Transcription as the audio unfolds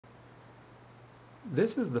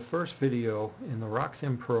This is the first video in the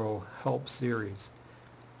RockSim Pro Help series.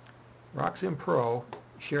 RockSim Pro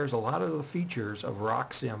shares a lot of the features of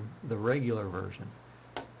RockSim, the regular version.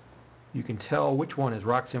 You can tell which one is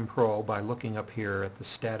RockSim Pro by looking up here at the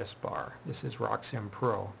status bar. This is RockSim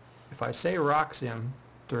Pro. If I say RockSim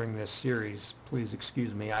during this series, please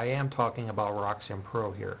excuse me, I am talking about RockSim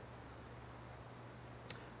Pro here.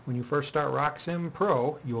 When you first start RockSim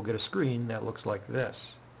Pro, you will get a screen that looks like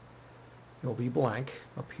this. It will be blank.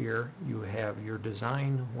 Up here you have your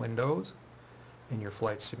design windows and your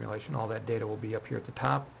flight simulation. All that data will be up here at the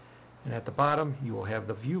top, and at the bottom you will have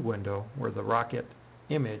the view window where the rocket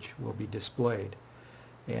image will be displayed.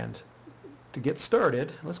 And to get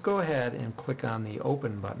started, let's go ahead and click on the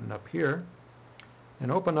open button up here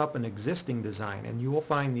and open up an existing design, and you will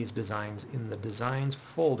find these designs in the designs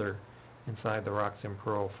folder inside the RockSim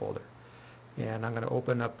Pro folder. And I'm going to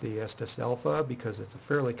open up the Estes Alpha because it's a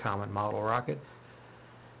fairly common model rocket,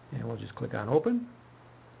 and we'll just click on open.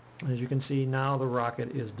 As you can see, now the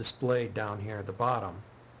rocket is displayed down here at the bottom.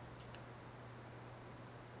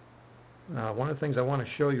 One of the things I want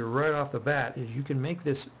to show you right off the bat is you can make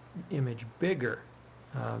this image bigger.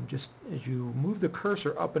 Just as you move the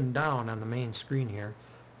cursor up and down on the main screen here,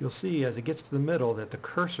 you'll see as it gets to the middle that the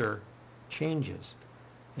cursor changes.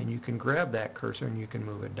 And you can grab that cursor and you can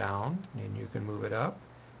move it down and you can move it up,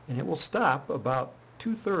 and it will stop about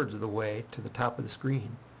 2/3 of the way to the top of the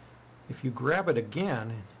screen. If you grab it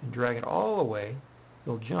again and drag it all the way,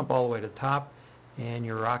 it'll jump all the way to the top and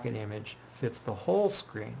your rocket image fits the whole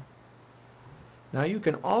screen. Now you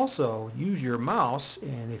can also use your mouse,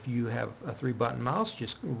 and if you have a 3-button mouse,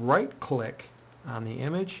 just right click on the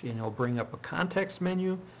image and it'll bring up a context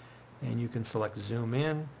menu, and you can select zoom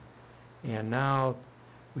in, and now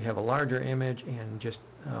we have a larger image, and just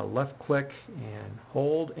left click and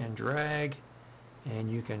hold and drag, and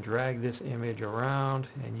you can drag this image around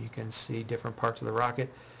and you can see different parts of the rocket.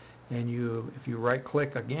 And if you right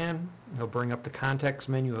click again, it'll bring up the context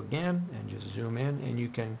menu again and just zoom in, and you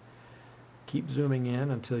can keep zooming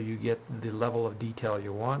in until you get the level of detail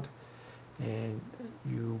you want, and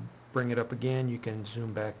you bring it up again, you can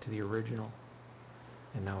zoom back to the original.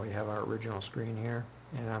 And now we have our original screen here,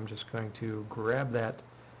 and I'm just going to grab that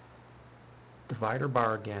divider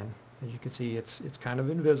bar again. As you can see, it's kind of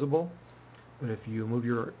invisible, but if you move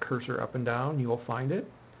your cursor up and down, you will find it,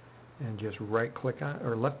 and just right click on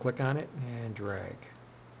or left click on it and drag,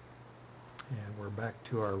 and we're back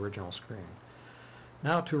to our original screen.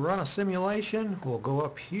 Now to run a simulation, we'll go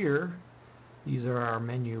up here. These are our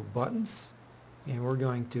menu buttons, and we're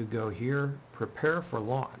going to go here, prepare for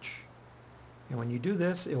launch. And when you do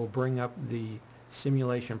this, it will bring up the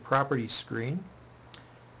simulation properties screen.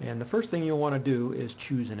 And the first thing you'll want to do is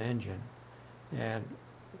choose an engine. And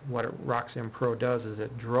what RockSim Pro does is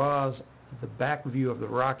it draws the back view of the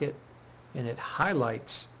rocket and it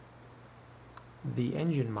highlights the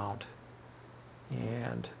engine mount.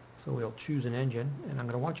 And so we'll choose an engine, and I'm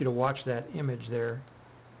going to want you to watch that image there.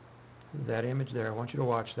 I want you to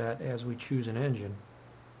watch that as we choose an engine.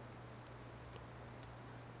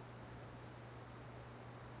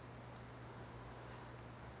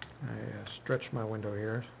 I stretched my window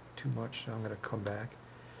here too much, so I'm going to come back.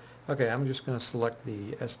 Okay, I'm just going to select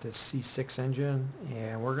the Estes C6 engine,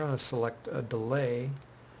 and we're going to select a delay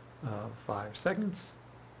of 5 seconds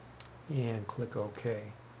and click OK.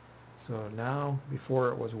 So now, before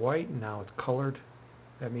it was white, now it's colored.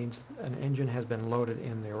 That means an engine has been loaded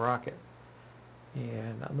in the rocket.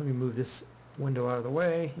 And let me move this window out of the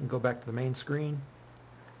way and go back to the main screen.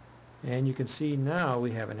 And you can see now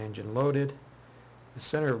we have an engine loaded. The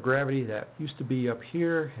center of gravity that used to be up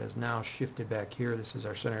here has now shifted back here. This is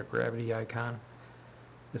our center of gravity icon.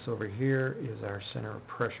 This over here is our center of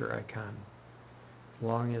pressure icon. As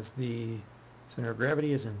long as the center of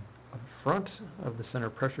gravity is in front of the center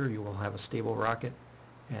of pressure, you will have a stable rocket,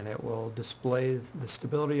 and it will display the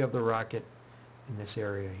stability of the rocket in this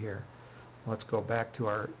area here. Let's go back to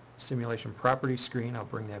our simulation properties screen. I'll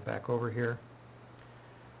bring that back over here.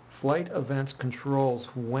 Flight events controls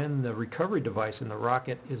when the recovery device in the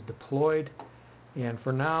rocket is deployed, and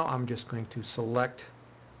for now I'm just going to select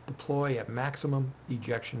deploy at maximum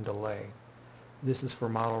ejection delay. This is for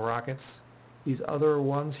model rockets. These other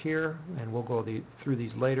ones here, and we'll go through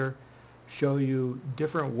these later, show you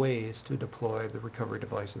different ways to deploy the recovery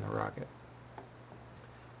device in the rocket.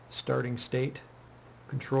 Starting state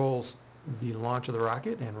controls the launch of the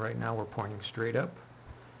rocket, and right now we're pointing straight up.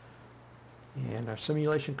 And our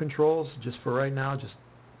simulation controls, just for right now, just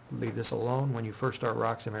leave this alone. When you first start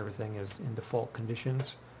RockSim, everything is in default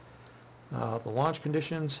conditions. The launch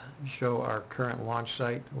conditions show our current launch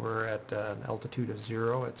site. We're at an altitude of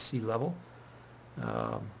 0 at sea level.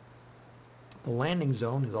 The landing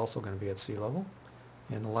zone is also going to be at sea level,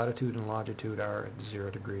 and the latitude and longitude are at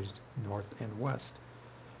 0 degrees north and west.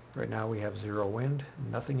 Right now we have 0 wind,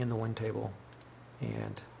 nothing in the wind table,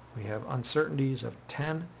 and we have uncertainties of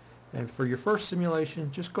 10. And for your first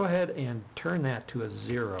simulation, just go ahead and turn that to a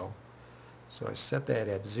 0. So I set that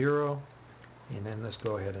at 0, and then let's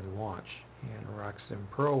go ahead and launch. And RockSim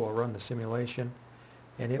Pro will run the simulation,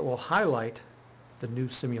 and it will highlight the new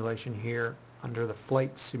simulation here under the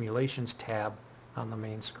Flight Simulations tab on the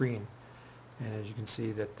main screen. And as you can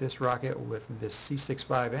see, that this rocket with this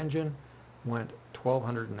C65 engine went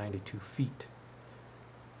 1,292 feet.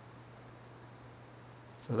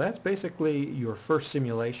 So that's basically your first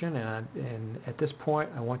simulation, and at this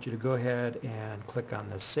point I want you to go ahead and click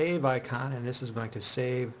on the save icon, and this is going to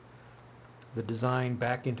save the design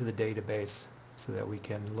back into the database so that we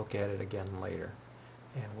can look at it again later.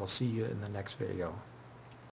 And we'll see you in the next video.